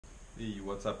Hey,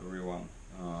 what's up everyone?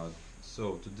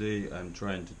 So today I'm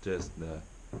trying to test the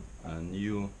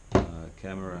new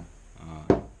camera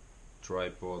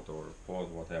tripod or pod,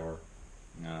 whatever,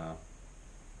 uh,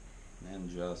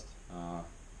 and just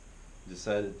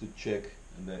decided to check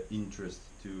the interest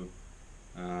to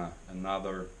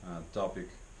another topic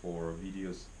for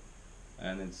videos,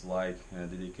 and it's like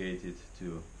dedicated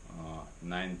to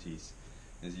 90s.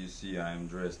 As you see, I'm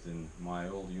dressed in my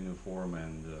old uniform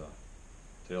and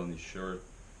Telny shirt,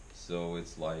 so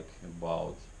it's like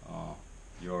about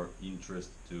your interest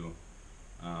to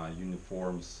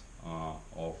uniforms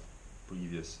of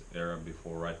previous era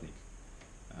before Ratnik,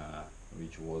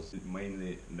 which was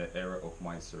mainly the era of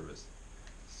my service.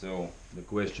 So the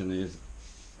question is,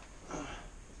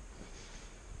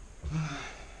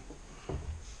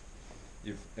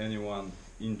 if anyone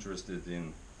interested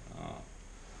in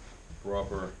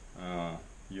proper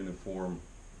uniform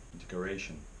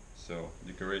decoration, so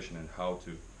decoration and how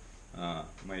to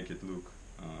make it look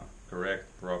correct,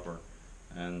 proper,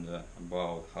 and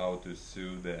about how to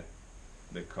sew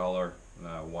the color,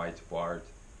 white part,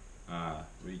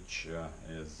 which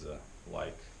is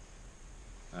like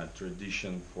a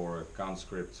tradition for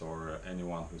conscripts or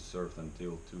anyone who served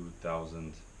until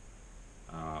 2000,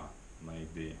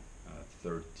 maybe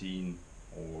 13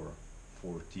 or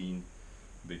 14,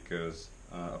 because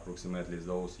approximately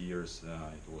those years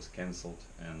it was cancelled,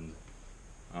 and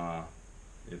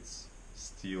it's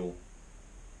still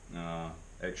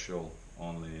actual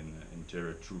only in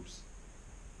interior troops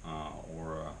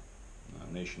or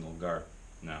National Guard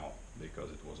now, because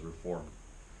it was reformed.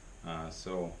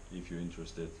 So if you're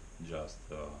interested, just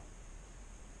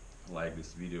like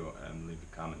this video and leave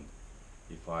a comment.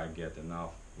 If I get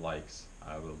enough likes,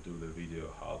 I will do the video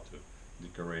how to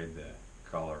decorate the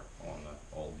color on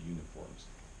all the uniforms.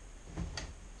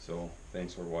 So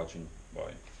thanks for watching.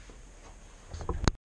 Bye.